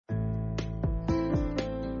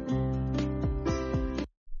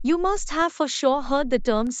You must have for sure heard the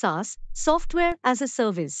term SaaS, software as a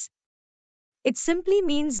service. It simply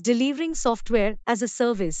means delivering software as a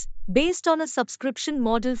service based on a subscription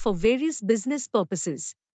model for various business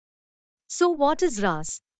purposes. So, what is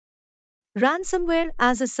RaaS? Ransomware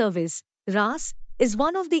as a Service, RaaS, is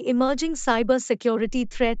one of the emerging cybersecurity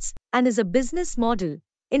threats and is a business model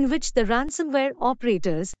in which the ransomware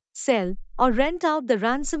operators sell or rent out the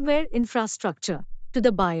ransomware infrastructure to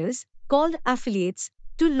the buyers, called affiliates,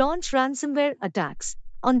 to launch ransomware attacks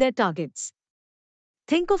on their targets.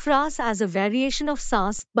 Think of RaaS as a variation of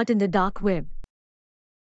SaaS but in the dark web.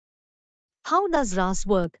 How does RaaS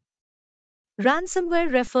work?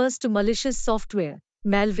 Ransomware refers to malicious software,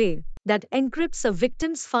 malware, that encrypts a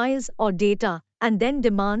victim's files or data and then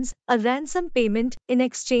demands a ransom payment in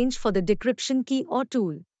exchange for the decryption key or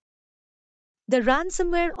tool. The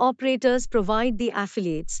ransomware operators provide the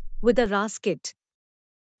affiliates with a RaaS kit,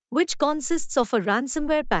 which consists of a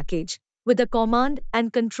ransomware package with a command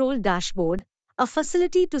and control dashboard, a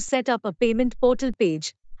facility to set up a payment portal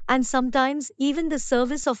page, and sometimes even the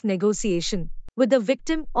service of negotiation with the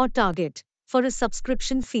victim or target for a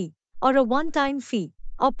subscription fee or a one-time fee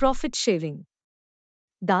or profit sharing.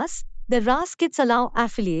 Thus, the RaaS kits allow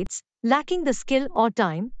affiliates lacking the skill or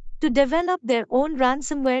time to develop their own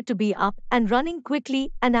ransomware to be up and running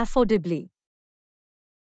quickly and affordably.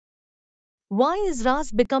 Why is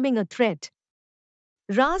RaaS becoming a threat?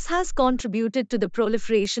 RaaS has contributed to the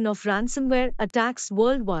proliferation of ransomware attacks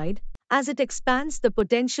worldwide as it expands the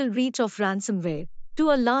potential reach of ransomware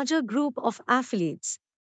to a larger group of affiliates.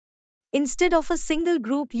 Instead of a single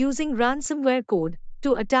group using ransomware code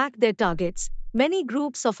to attack their targets, many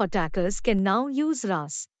groups of attackers can now use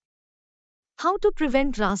RaaS. How to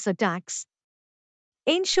prevent RaaS attacks?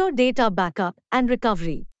 Ensure data backup and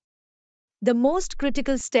recovery. The most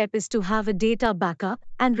critical step is to have a data backup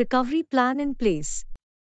and recovery plan in place.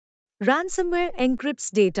 Ransomware encrypts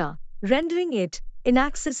data, rendering it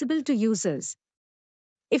inaccessible to users.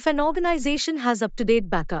 If an organization has up-to-date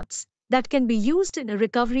backups that can be used in a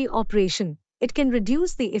recovery operation, it can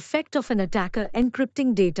reduce the effect of an attacker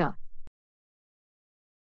encrypting data.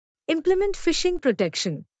 Implement phishing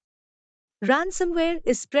protection. Ransomware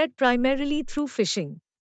is spread primarily through phishing.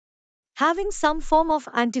 Having some form of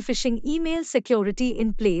anti-phishing email security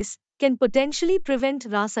in place can potentially prevent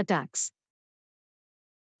RaaS attacks.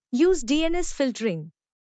 Use DNS filtering.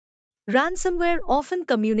 Ransomware often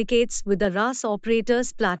communicates with the RaaS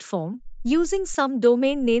operator's platform using some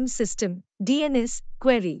domain name system (DNS)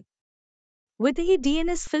 query. With a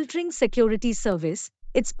DNS filtering security service,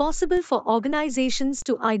 it's possible for organizations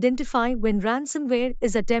to identify when ransomware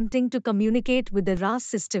is attempting to communicate with the RaaS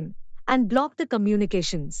system and block the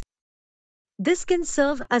communications. This can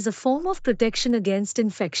serve as a form of protection against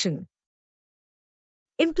infection.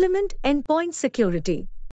 Implement endpoint security.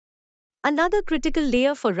 Another critical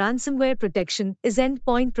layer for ransomware protection is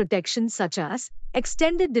endpoint protection such as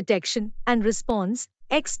extended detection and response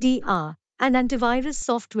 (XDR) and antivirus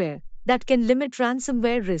software that can limit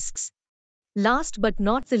ransomware risks. Last but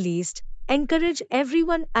not the least, encourage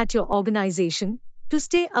everyone at your organization to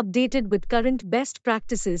stay updated with current best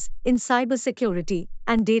practices in cybersecurity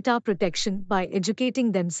and data protection by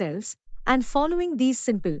educating themselves and following these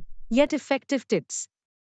simple yet effective tips.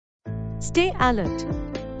 Stay alert.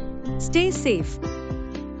 Stay safe.